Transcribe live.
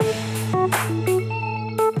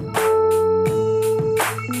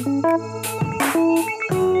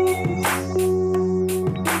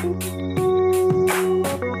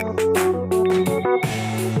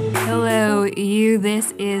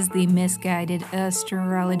Misguided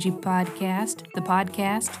Astrology Podcast, the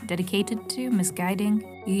podcast dedicated to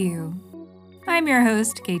misguiding you. I'm your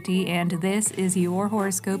host, KT, and this is your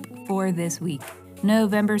horoscope for this week,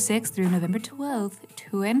 November 6th through November 12th,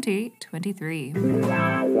 2023.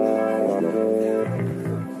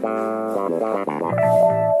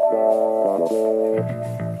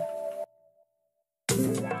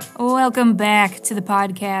 Welcome back to the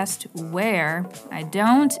podcast where I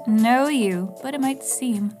don't know you, but it might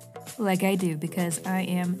seem like I do because I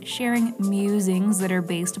am sharing musings that are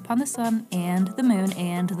based upon the sun and the moon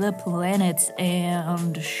and the planets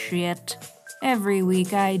and shit. Every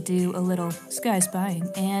week I do a little sky spying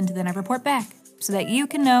and then I report back so that you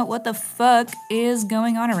can know what the fuck is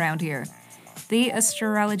going on around here. The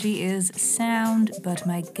astrology is sound, but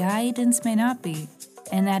my guidance may not be.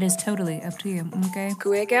 And that is totally up to you, okay?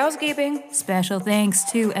 Quick housekeeping. Special thanks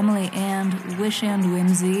to Emily and Wish and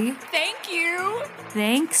Whimsy. Thank you.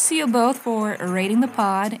 Thanks you both for rating the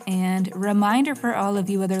pod, and reminder for all of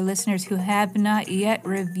you other listeners who have not yet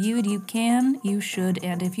reviewed, you can, you should,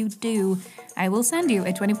 and if you do, I will send you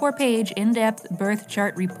a 24-page in-depth birth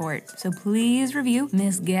chart report. So please review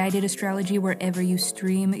Misguided Astrology wherever you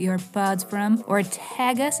stream your pods from, or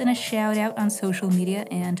tag us in a shout out on social media,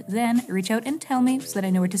 and then reach out and tell me so that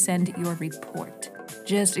I know where to send your report.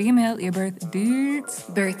 Just email your birth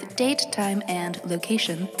date, time, and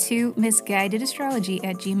location to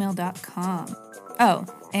misguidedastrology@gmail.com. Oh,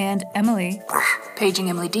 and Emily, paging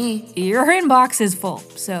Emily D, your inbox is full,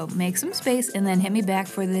 so make some space and then hit me back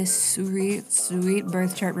for this sweet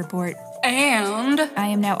birth chart report. And I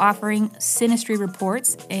am now offering synastry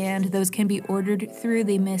reports, and those can be ordered through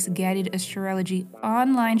the Misguided Astrology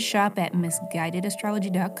online shop at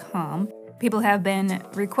misguidedastrology.com. People have been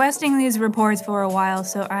requesting these reports for a while,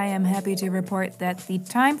 so I am happy to report that the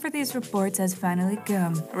time for these reports has finally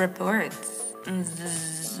come. Reports.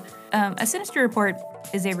 A synastry report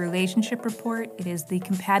is a relationship report. It is the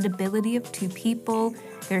compatibility of two people,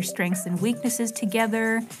 their strengths and weaknesses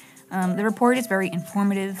together. The report is very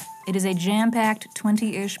informative. It is a jam-packed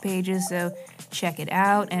 20-ish pages, so check it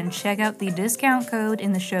out, and check out the discount code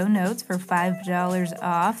in the show notes for $5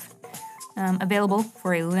 off. Available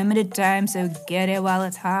for a limited time, so get it while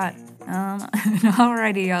it's hot.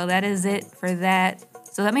 Alrighty, y'all, that is it for that.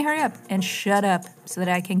 So let me hurry up and shut up so that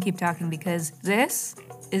I can keep talking, because this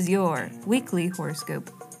is your weekly horoscope.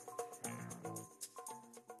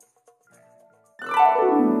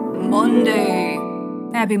 Monday.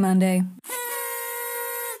 Happy Monday.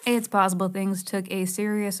 It's possible things took a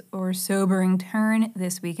serious or sobering turn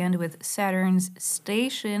this weekend with Saturn's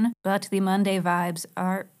station, but the Monday vibes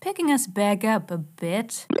are picking us back up a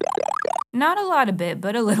bit. Not a lot of bit,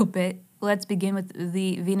 but a little bit. Let's begin with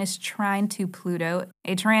the Venus trine to Pluto,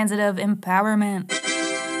 a transit of empowerment.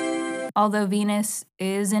 Although Venus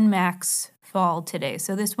is in max fall today,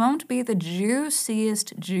 so this won't be the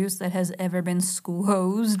juiciest juice that has ever been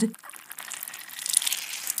squozed.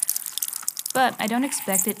 But I don't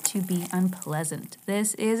expect it to be unpleasant.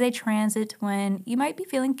 This is a transit when you might be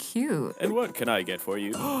feeling cute. And what can I get for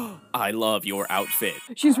you? I love your outfit.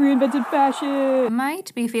 She's reinvented fashion.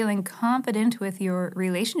 Might be feeling confident with your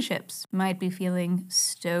relationships. Might be feeling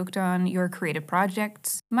stoked on your creative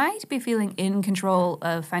projects. Might be feeling in control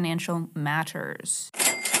of financial matters.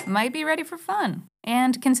 Might be ready for fun.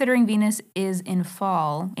 And considering Venus is in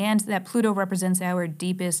fall, and that Pluto represents our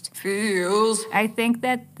deepest feels, I think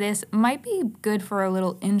that this might be good for a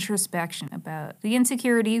little introspection about the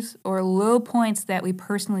insecurities or low points that we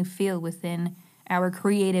personally feel within our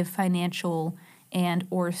creative, financial, and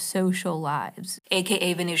or social lives,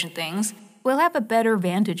 aka Venusian things. We'll have a better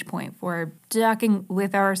vantage point for talking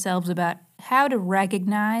with ourselves about how to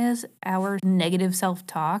recognize our negative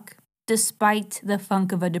self-talk despite the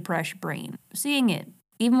funk of a depressed brain. Seeing it,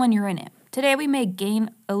 even when you're in it. Today we may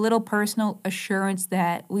gain a little personal assurance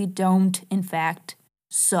that we don't, in fact,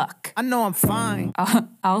 suck. I know I'm fine.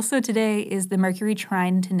 Also today is the Mercury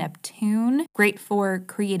trine to Neptune. Great for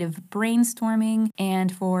creative brainstorming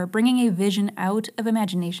and for bringing a vision out of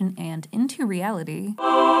imagination and into reality.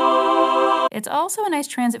 It's also a nice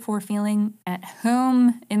transit for feeling at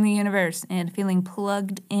home in the universe and feeling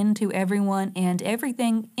plugged into everyone and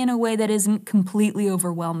everything in a way that isn't completely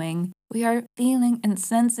overwhelming. We are feeling and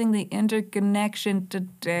sensing the interconnection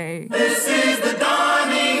today. This is the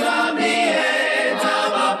dawning of the age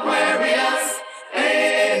of Aquarius,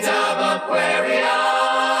 age of Aquarius.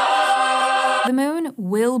 The moon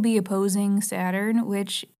will be opposing Saturn,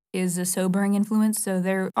 which is a sobering influence, so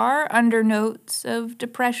there are undernotes of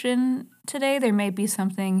depression today. There may be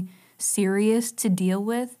something serious to deal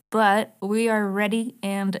with, but we are ready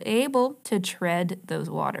and able to tread those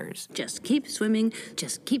waters. Just keep swimming,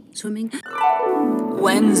 just keep swimming.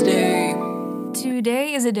 Wednesday.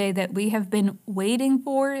 Today is a day that we have been waiting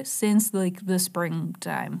for since the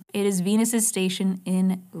springtime. It is Venus's station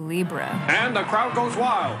in Libra. And the crowd goes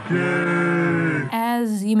wild. Yay!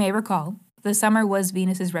 As you may recall, the summer was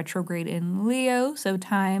Venus's retrograde in Leo, so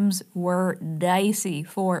times were dicey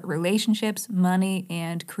for relationships, money,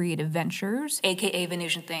 and creative ventures, aka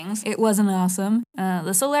Venusian things. It wasn't awesome.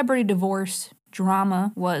 The celebrity divorce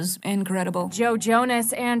drama was incredible. Joe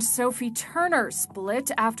Jonas and Sophie Turner split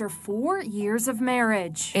after 4 years of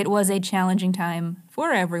marriage. It was a challenging time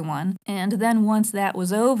for everyone. And then once that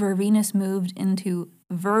was over, Venus moved into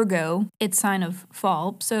Virgo, its sign of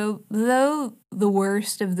fall. So though the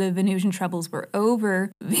worst of the Venusian troubles were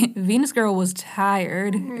over, Venus girl was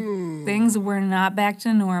tired. Things were not back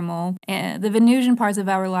to normal. And the Venusian parts of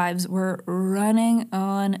our lives were running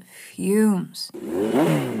on fumes.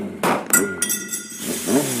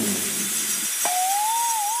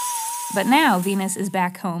 But now Venus is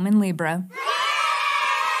back home in Libra.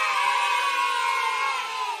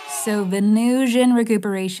 So Venusian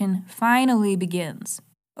recuperation finally begins.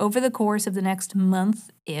 Over the course of the next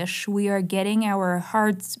month-ish, we are getting our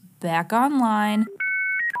hearts back online.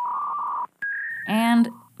 And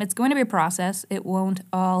it's going to be a process. It won't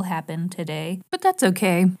all happen today, but that's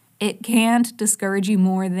okay. It can't discourage you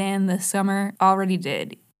more than the summer already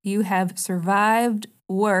did. You have survived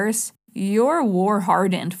worse. You're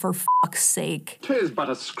war-hardened, for fuck's sake. 'Tis but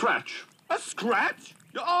a scratch. A scratch?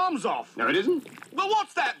 Your arm's off. No, it isn't. Well,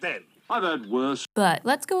 what's that then? I've heard worse. But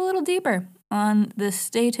let's go a little deeper on the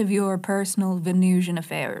state of your personal Venusian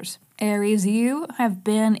affairs. Aries, you have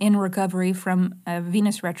been in recovery from a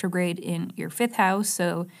Venus retrograde in your 5th house,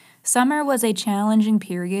 so summer was a challenging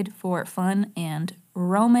period for fun and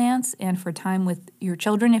romance and for time with your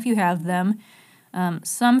children if you have them.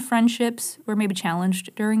 Some friendships were maybe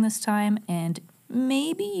challenged during this time, and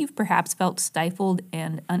maybe you've perhaps felt stifled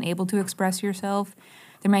and unable to express yourself.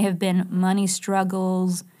 There may have been money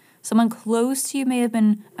struggles. Someone close to you may have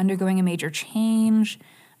been undergoing a major change.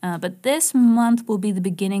 But this month will be the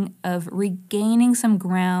beginning of regaining some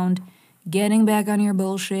ground, getting back on your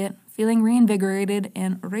bullshit, feeling reinvigorated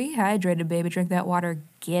and rehydrated, baby. Drink that water.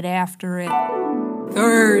 Get after it.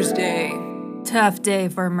 Thursday. Tough day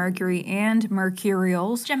for Mercury and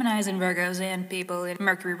Mercurials, Geminis and Virgos, and people in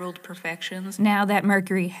Mercury-ruled perfections. Now that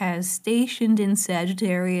Mercury has stationed in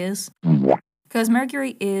Sagittarius, because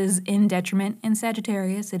Mercury is in detriment in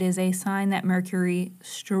Sagittarius, it is a sign that Mercury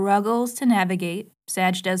struggles to navigate.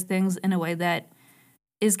 Sag does things in a way that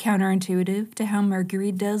is counterintuitive to how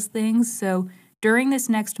Mercury does things. So during this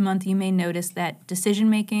next month, you may notice that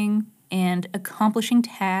decision-making and accomplishing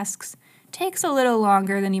tasks takes a little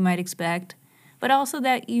longer than you might expect, but also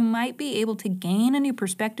that you might be able to gain a new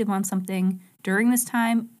perspective on something during this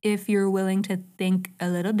time if you're willing to think a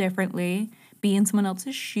little differently, be in someone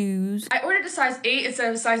else's shoes. I ordered a size 8 instead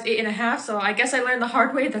of a size 8.5, so I guess I learned the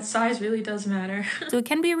hard way that size really does matter. So it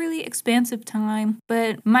can be a really expansive time,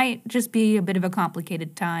 but might just be a bit of a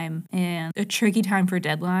complicated time and a tricky time for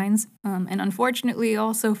deadlines. And unfortunately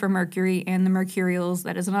also for Mercury and the Mercurials,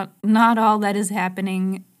 that is not all that is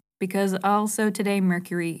happening, because also today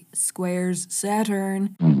Mercury squares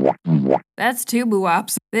Saturn. That's 2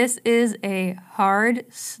 boo-ops. This is a hard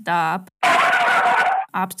stop.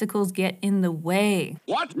 Obstacles get in the way.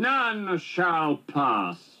 What? None shall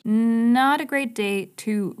pass. Not a great day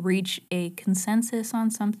to reach a consensus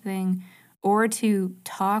on something or to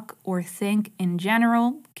talk or think in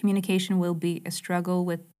general. Communication will be a struggle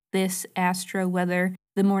with this astro weather.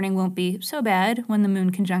 The morning won't be so bad when the moon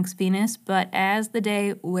conjuncts Venus, but as the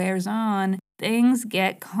day wears on, things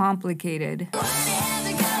get complicated.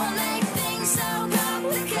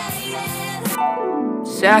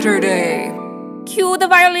 Saturday. Cue the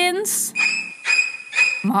violins.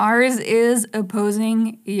 Mars is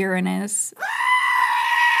opposing Uranus.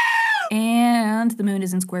 And the moon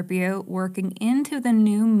is in Scorpio, working into the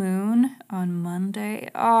new moon on Monday.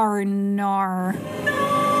 Nar.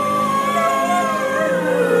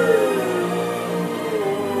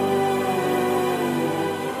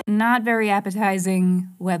 Not very appetizing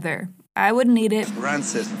weather. I wouldn't eat it.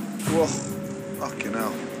 Rancid. Whoa. Fucking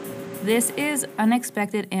hell. This is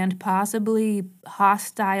unexpected and possibly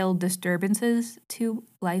hostile disturbances to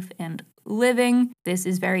life and living. This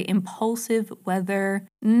is very impulsive weather.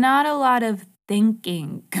 Not a lot of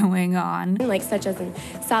thinking going on. Like such as in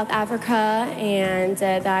South Africa and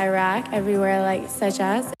the Iraq, everywhere like such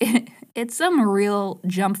as. It's some real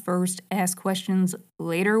jump first, ask questions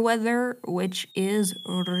later weather, which is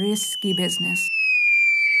risky business.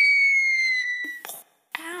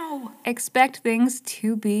 No! Expect things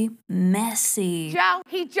to be messy. Joe,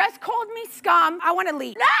 he just called me scum. I want to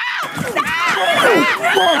leave. No!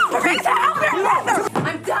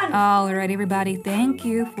 I'm done. Alright, everybody. Thank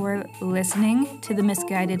you for listening to the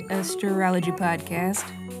Misguided Astrology Podcast.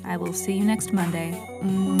 I will see you next Monday.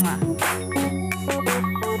 Mwah.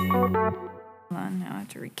 Hold on, now I have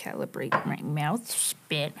to recalibrate my mouth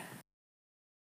spit.